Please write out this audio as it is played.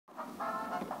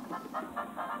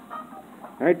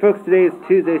Alright folks, today is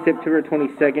Tuesday, September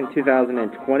 22nd,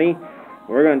 2020.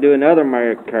 We're going to do another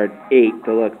Mario Kart 8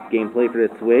 Deluxe gameplay for the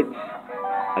Switch.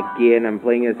 Again, I'm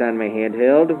playing this on my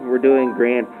handheld. We're doing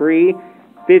Grand Prix,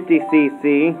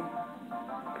 50cc.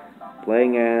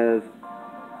 Playing as...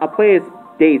 I'll play as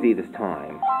Daisy this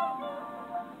time.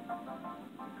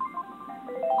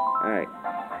 Alright.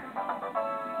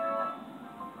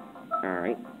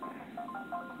 Alright.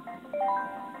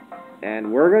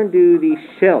 And we're going to do the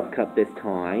Shell Cup this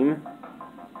time.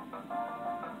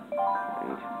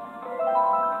 And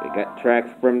we got tracks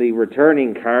from the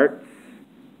returning carts.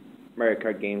 Mario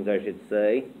Kart games, I should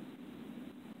say.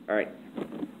 Alright.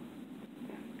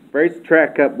 First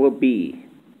track up will be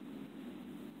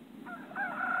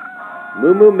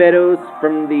Moo Moo Meadows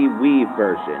from the Wii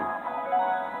version.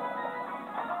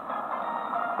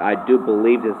 I do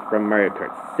believe this is from Mario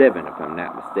Kart 7, if I'm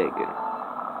not mistaken.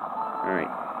 Alright.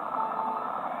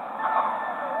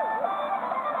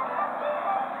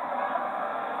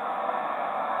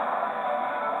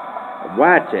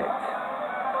 Watch it.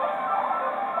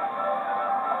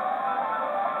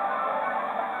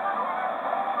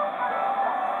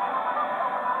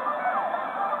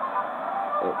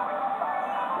 Oh,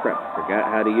 crap. I forgot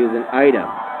how to use an item.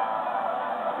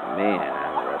 Man,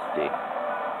 I'm rusty.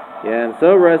 Yeah, I'm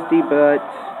so rusty, but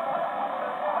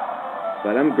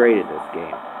I'm great at this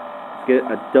game. Let's get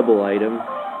a double item.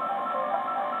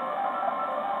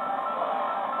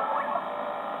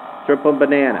 Triple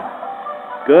banana.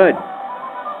 Good.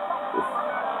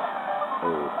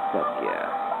 Oh, fuck yeah.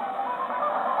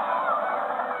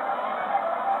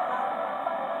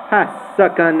 Ha,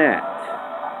 suck on that.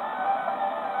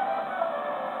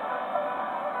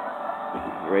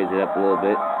 Raise it up a little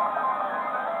bit.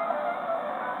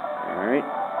 Alright.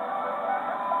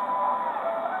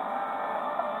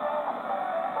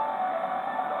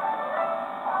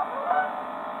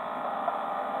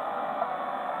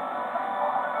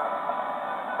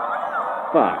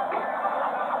 Fuck.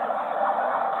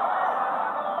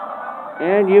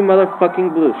 And you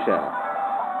motherfucking blue shell.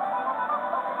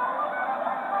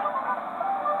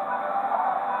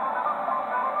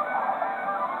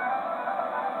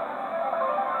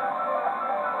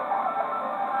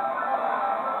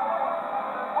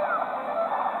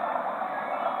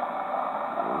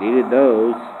 Needed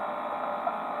those.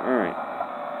 Alright.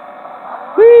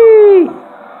 Whee!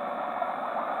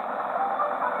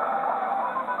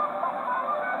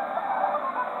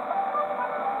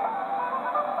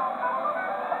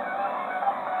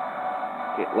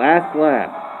 Okay, last lap.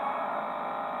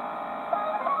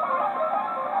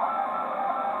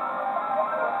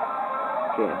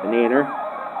 Okay, banana.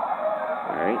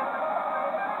 Alright.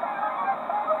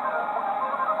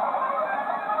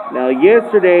 Now,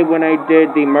 yesterday when I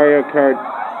did the Mario Kart,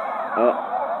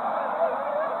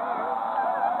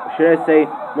 should I say,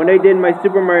 when I did my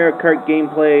Super Mario Kart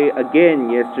gameplay again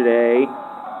yesterday,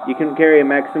 you can carry a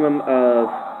maximum of,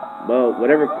 well,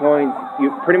 whatever coins,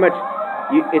 you pretty much,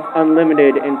 it's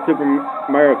unlimited in Super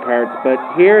Mario Kart, but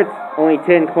here it's only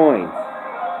 10 coins,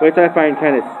 which I find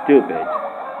kind of stupid.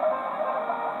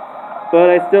 But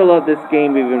I still love this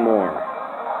game even more.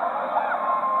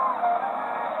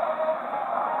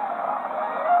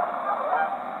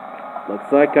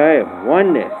 Looks like I have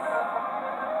won this.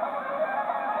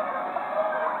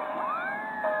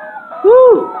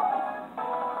 Woo!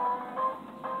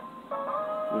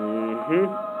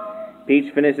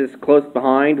 Peach finishes close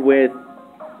behind with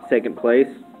second place.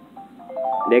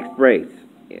 Next race.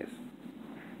 Yes.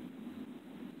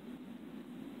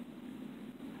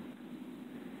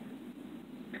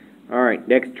 Alright,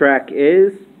 next track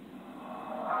is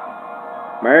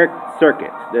Mario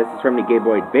Circuit. This is from the Game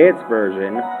Boy Advance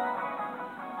version.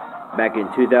 Back in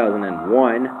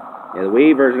 2001. Yeah, the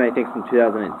Wii version, I think, is from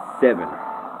 2007.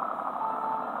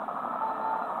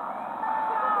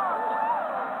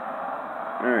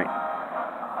 Alright.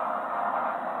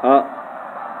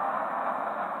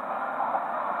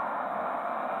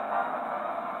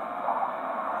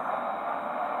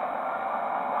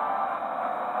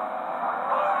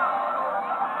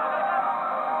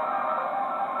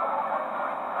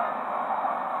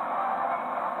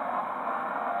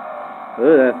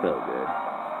 Oh, that felt good.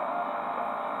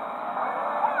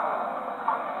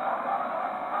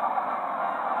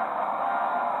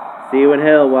 See you in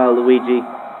hell, Waluigi.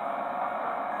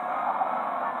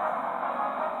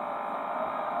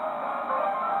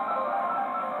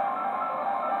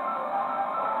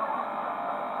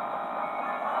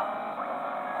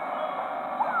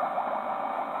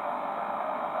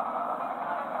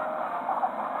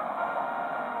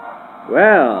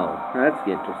 Well, that's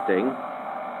interesting.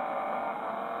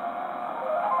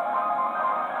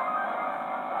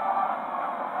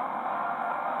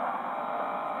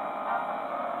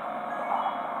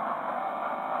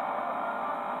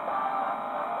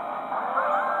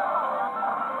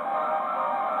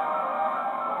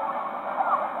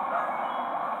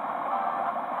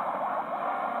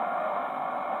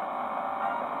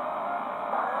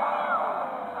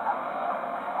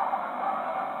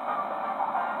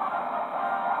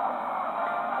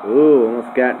 Ooh,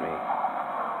 almost got me.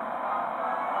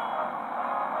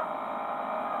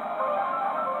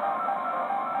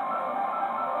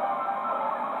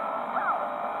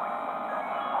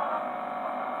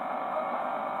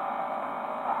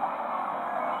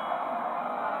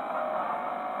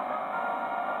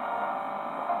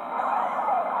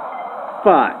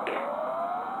 Fuck.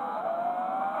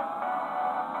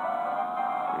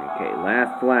 Okay,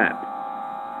 last lap.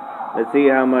 Let's see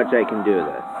how much I can do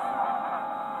this.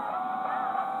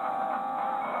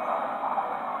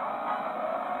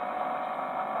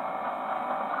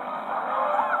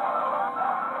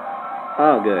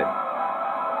 Oh, good.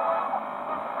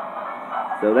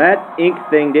 So that ink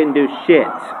thing didn't do shit,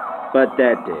 but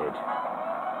that did.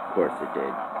 Of course it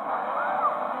did.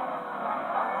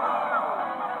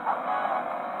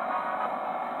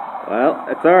 Well,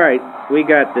 it's alright. We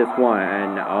got this one.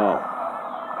 And, oh.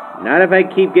 Not if I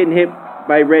keep getting hit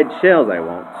by red shells, I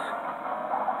won't.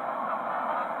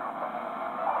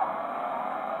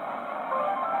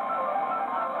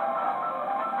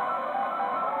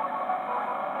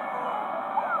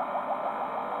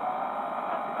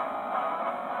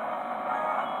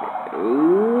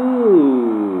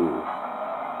 Ooh.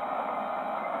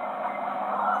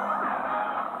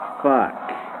 Fuck.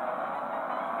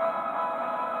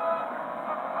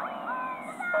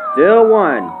 Still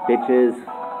one, bitches.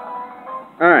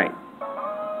 Alright.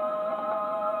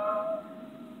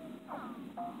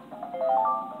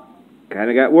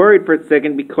 Kinda got worried for a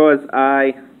second because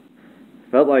I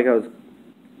felt like I was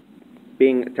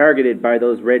being targeted by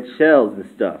those red shells and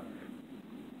stuff.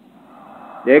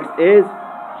 Next is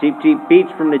Cheap Cheap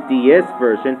Beach from the DS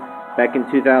version back in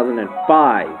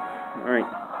 2005. Alright.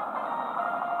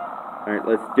 Alright,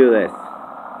 let's do this.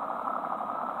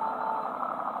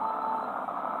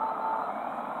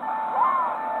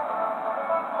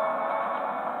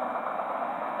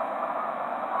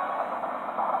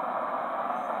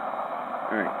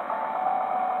 Alright.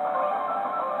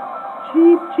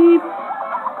 Cheap, cheap.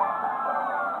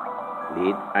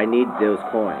 I need those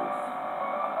coins.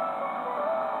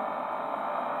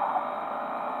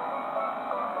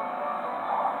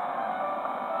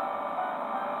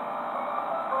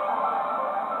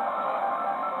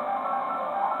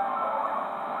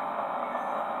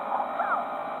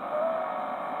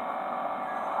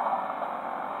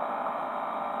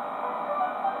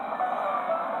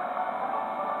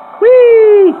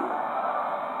 Whee!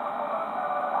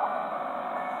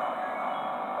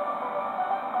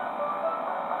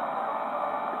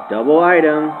 Double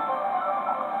item.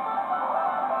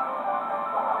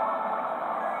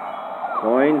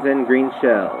 Coins and green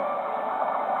shell.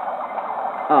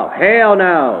 Oh, hell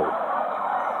no!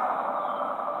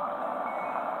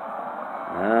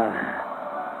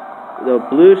 The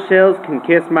blue shells can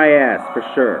kiss my ass, for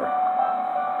sure.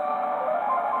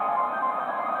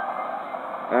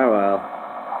 Oh well.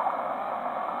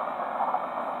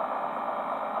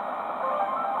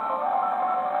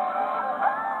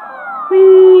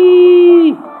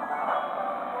 Whee!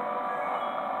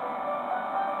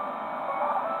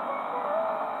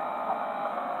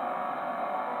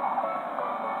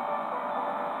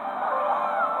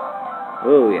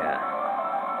 Oh yeah.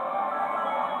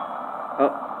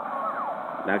 Oh.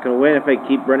 Not gonna win if I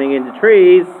keep running into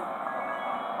trees.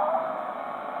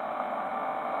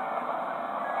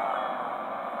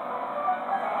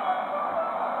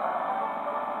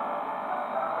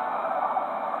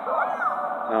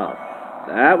 Oh,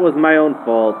 that was my own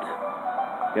fault.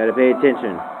 Gotta pay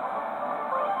attention.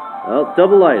 Well,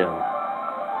 double item.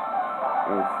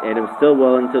 And I'm still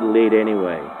well into the lead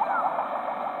anyway.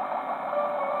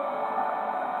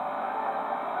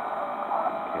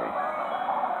 Okay.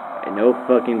 And no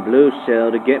fucking blue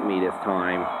shell to get me this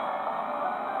time.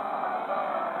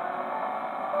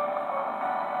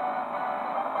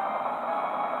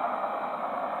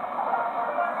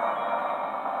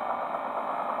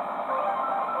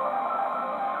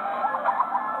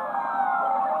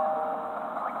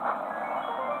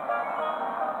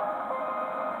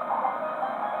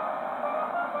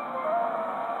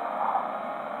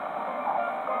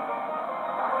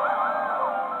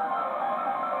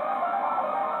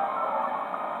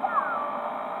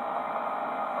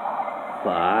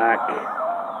 Fuck.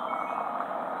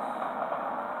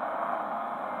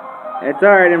 It's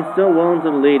alright, I'm still well into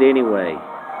the lead anyway.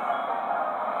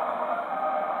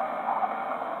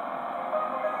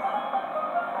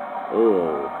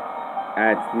 Oh.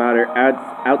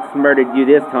 Outsmarted you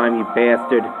this time, you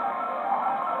bastard.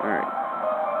 Alright.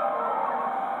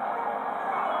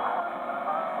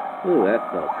 Ooh,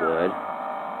 that felt good.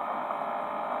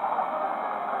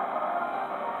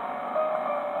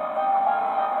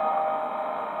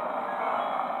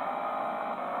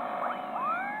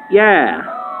 Yeah.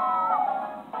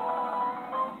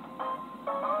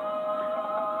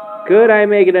 Could I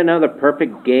make it another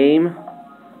perfect game?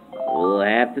 We'll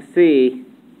have to see.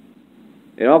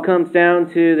 It all comes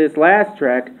down to this last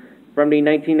track from the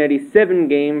 1997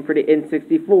 game for the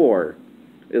N64.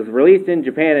 It was released in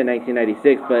Japan in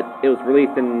 1996, but it was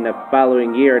released in the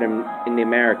following year in the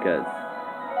Americas.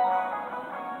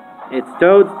 It's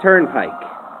Toad's Turnpike.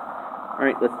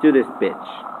 Alright, let's do this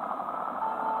bitch.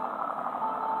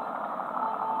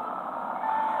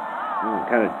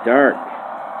 Kind of dark.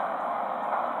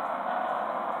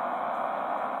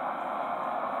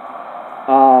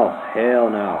 Oh, hell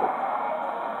no.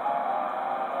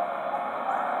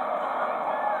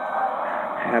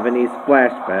 I'm having these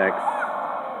flashbacks.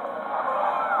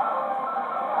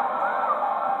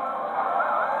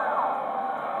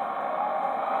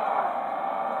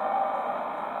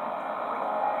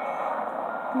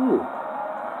 Ooh.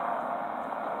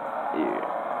 Yeah.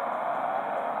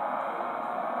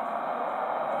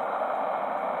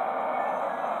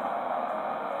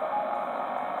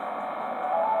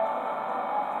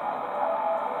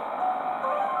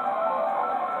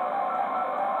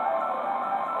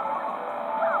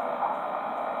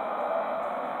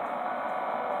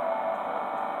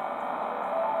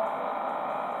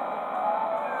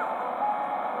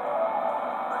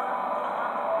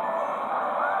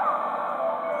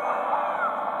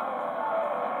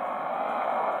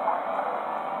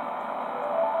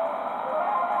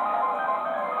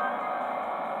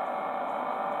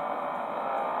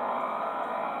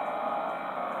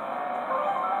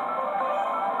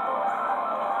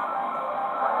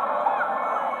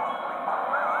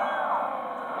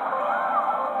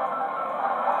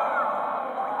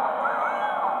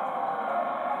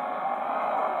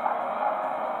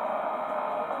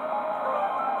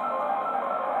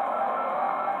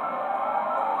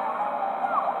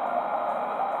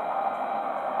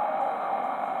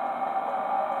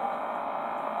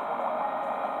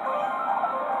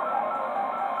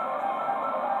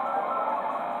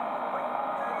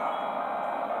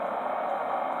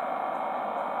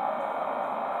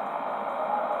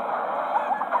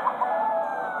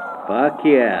 Fuck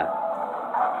yeah.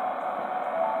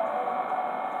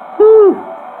 Woo!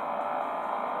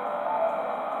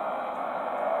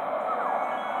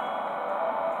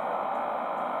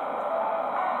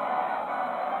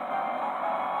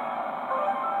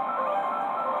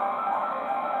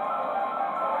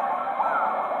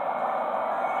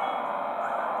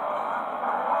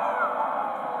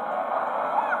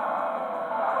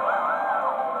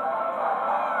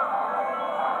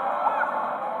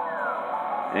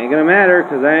 Ain't gonna matter,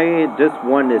 because I just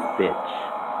won this bitch.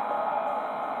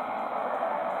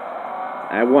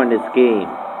 I won this game.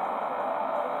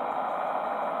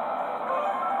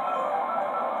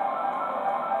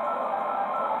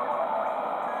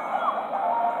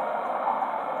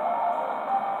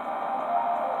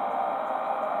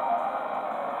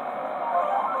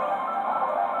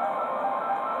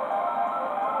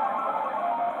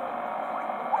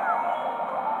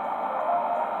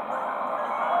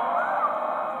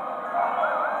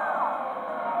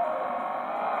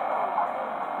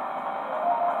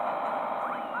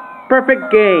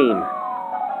 Perfect game.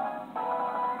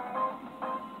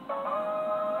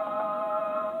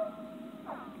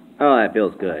 Oh, that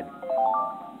feels good.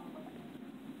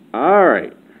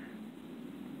 Alright.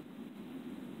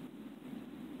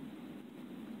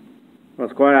 Well,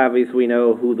 it's quite obvious we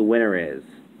know who the winner is.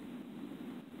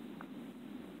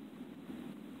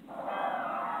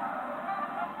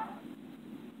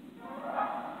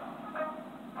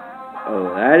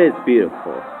 Oh, that is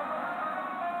beautiful.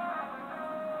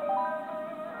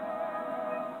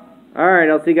 Alright,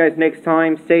 I'll see you guys next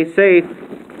time. Stay safe.